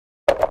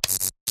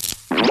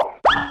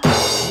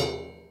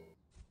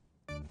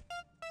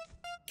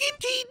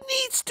Kitty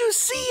needs to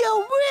see a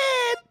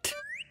vet.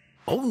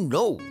 Oh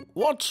no,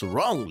 what's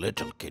wrong,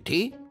 little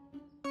kitty?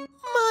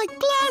 My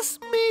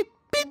classmate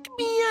bit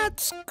me at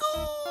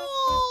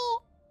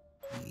school.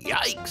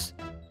 Yikes!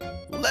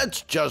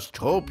 Let's just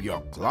hope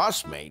your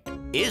classmate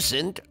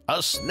isn't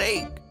a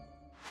snake.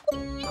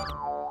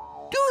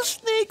 Do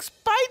snakes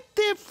bite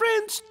their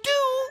friends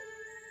too?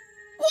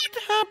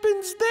 What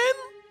happens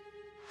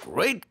then?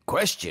 Great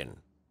question.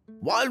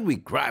 While we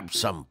grab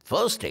some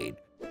first aid,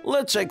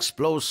 let's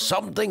explore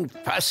something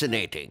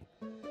fascinating.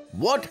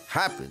 What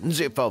happens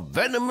if a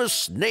venomous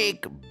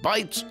snake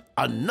bites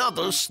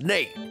another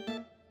snake?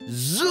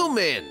 Zoom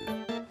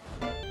in!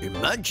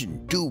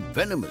 Imagine two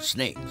venomous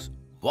snakes,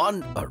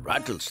 one a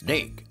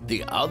rattlesnake,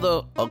 the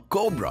other a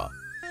cobra,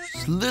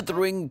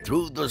 slithering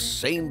through the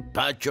same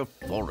patch of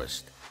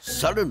forest.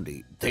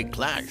 Suddenly, they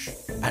clash,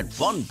 and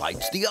one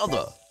bites the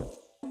other.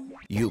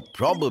 You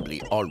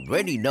probably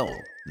already know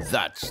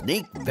that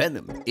snake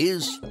venom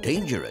is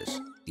dangerous,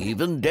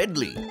 even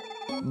deadly.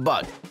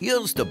 But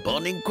here's the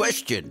burning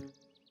question.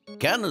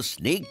 Can a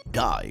snake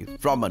die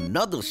from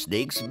another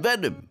snake's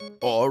venom,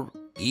 or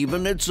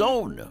even its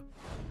own?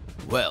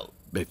 Well,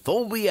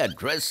 before we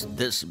address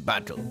this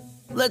battle,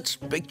 let's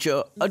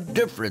picture a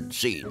different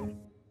scene.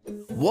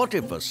 What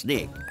if a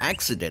snake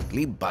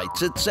accidentally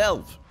bites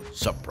itself?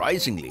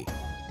 Surprisingly,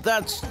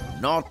 that's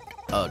not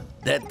a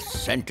death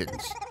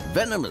sentence.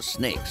 Venomous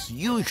snakes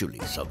usually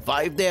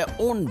survive their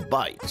own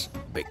bites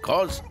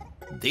because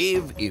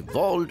they've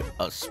evolved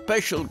a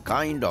special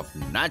kind of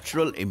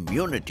natural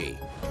immunity.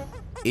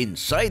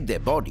 Inside their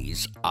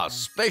bodies are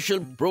special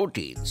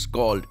proteins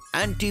called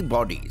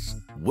antibodies,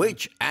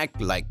 which act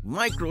like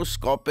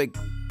microscopic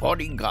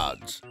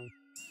bodyguards.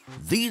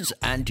 These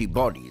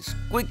antibodies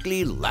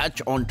quickly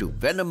latch onto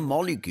venom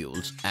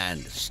molecules and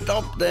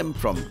stop them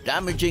from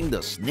damaging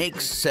the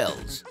snake's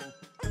cells.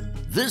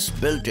 This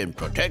built-in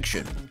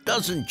protection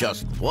doesn't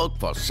just work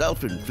for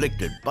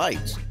self-inflicted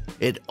bites,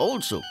 it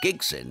also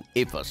kicks in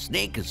if a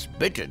snake is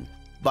bitten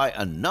by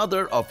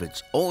another of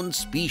its own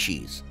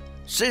species,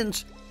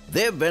 since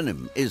their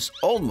venom is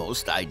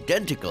almost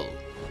identical.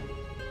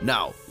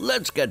 Now,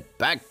 let's get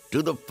back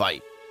to the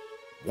fight.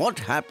 What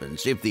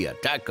happens if the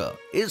attacker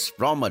is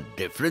from a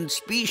different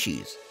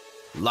species?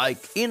 Like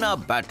in a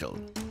battle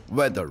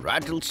where the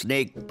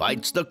rattlesnake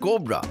bites the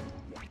cobra.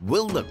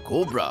 Will the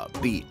cobra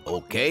be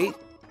okay?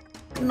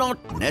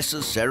 Not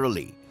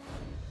necessarily.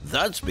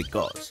 That's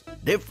because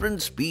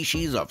different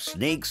species of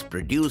snakes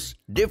produce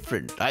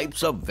different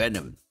types of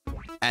venom,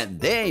 and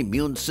their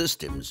immune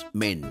systems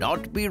may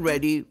not be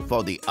ready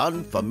for the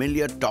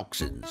unfamiliar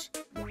toxins.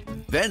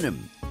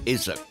 Venom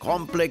is a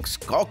complex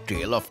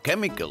cocktail of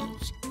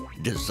chemicals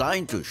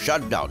designed to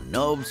shut down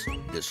nerves,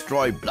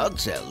 destroy blood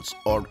cells,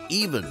 or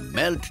even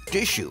melt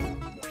tissue.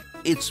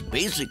 It's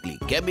basically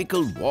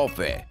chemical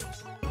warfare,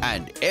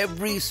 and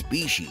every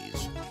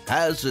species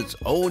has its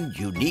own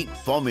unique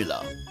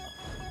formula.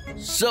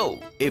 So,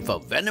 if a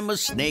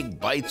venomous snake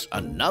bites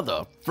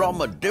another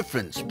from a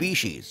different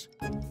species,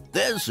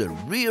 there's a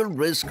real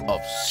risk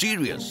of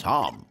serious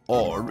harm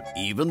or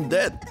even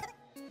death.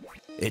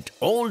 It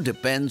all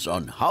depends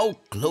on how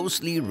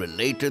closely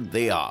related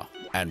they are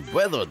and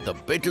whether the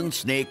bitten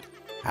snake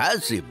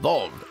has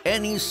evolved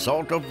any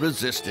sort of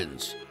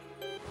resistance.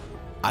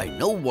 I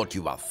know what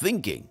you are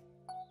thinking.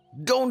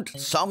 Don't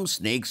some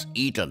snakes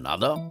eat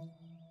another?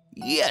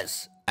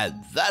 Yes,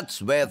 and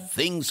that's where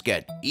things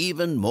get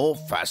even more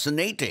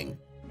fascinating.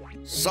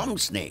 Some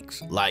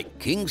snakes, like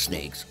king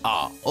snakes,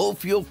 are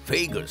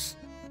ophiophagus,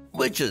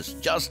 which is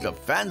just a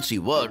fancy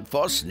word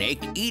for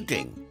snake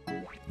eating.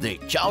 They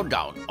chow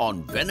down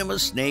on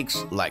venomous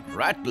snakes like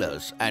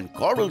rattlers and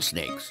coral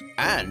snakes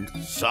and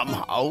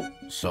somehow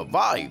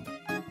survive.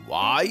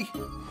 Why?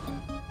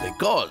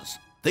 Because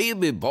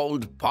they've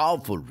evolved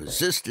powerful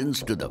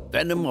resistance to the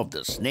venom of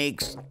the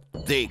snakes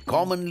they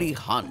commonly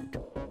hunt.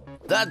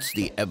 That's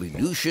the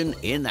evolution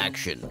in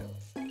action.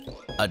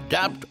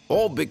 Adapt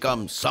or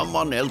become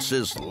someone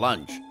else's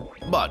lunch.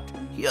 But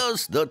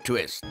here's the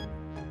twist.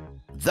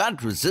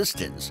 That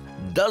resistance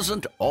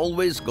doesn't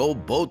always go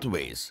both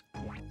ways.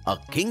 A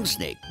king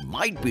snake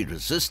might be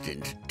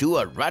resistant to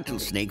a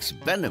rattlesnake's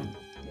venom,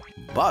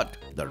 but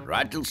the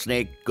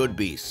rattlesnake could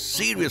be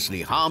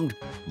seriously harmed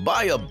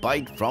by a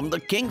bite from the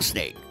king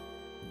snake.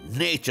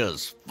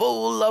 Nature's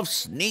full of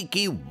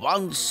sneaky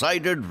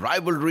one-sided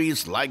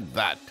rivalries like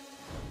that.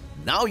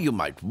 Now you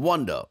might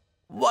wonder,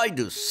 why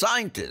do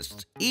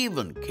scientists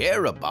even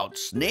care about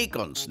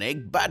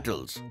snake-on-snake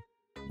battles?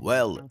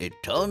 Well, it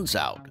turns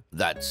out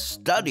that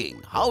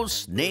studying how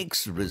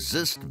snakes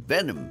resist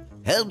venom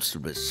helps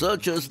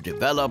researchers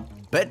develop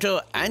better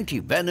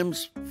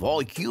antivenoms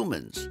for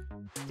humans.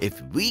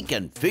 If we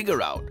can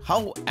figure out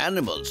how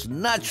animals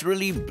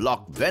naturally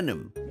block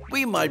venom,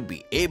 we might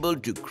be able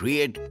to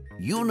create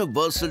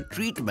universal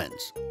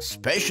treatments,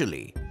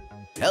 especially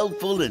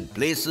helpful in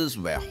places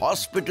where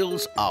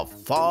hospitals are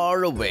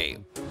far away.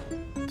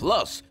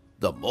 Plus,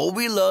 the more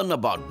we learn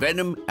about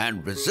venom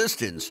and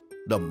resistance,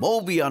 the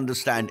more we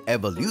understand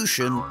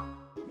evolution,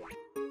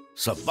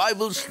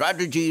 survival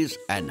strategies,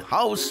 and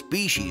how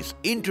species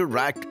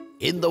interact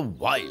in the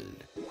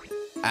wild.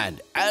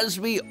 And as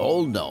we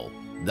all know,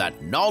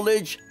 that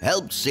knowledge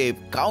helps save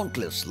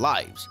countless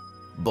lives,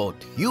 both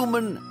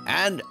human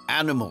and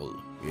animal.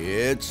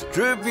 It's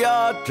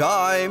trivia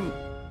time!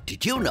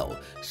 Did you know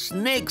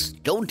snakes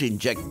don't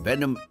inject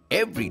venom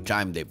every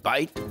time they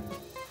bite?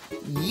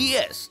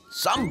 Yes,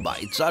 some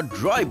bites are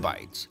dry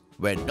bites,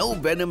 where no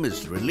venom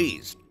is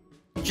released,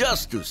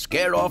 just to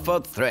scare off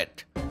a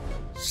threat.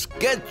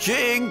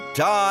 Sketching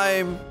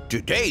time!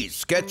 Today's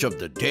sketch of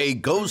the day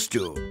goes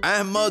to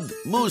Ahmed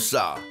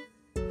Musa.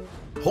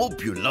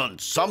 Hope you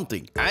learned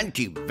something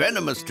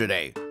anti-venomous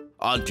today.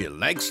 Until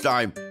next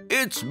time,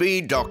 it's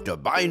me, Dr.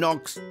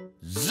 Binox,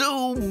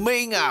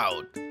 zooming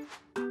out.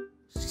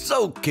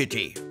 So,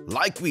 Kitty,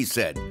 like we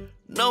said,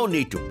 no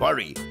need to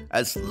worry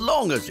as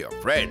long as your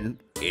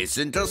friend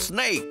isn't a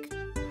snake.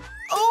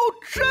 Oh,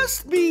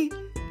 trust me,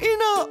 in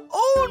her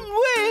own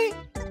way,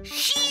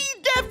 she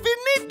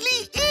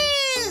definitely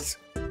is.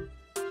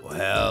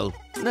 Well,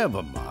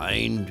 never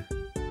mind.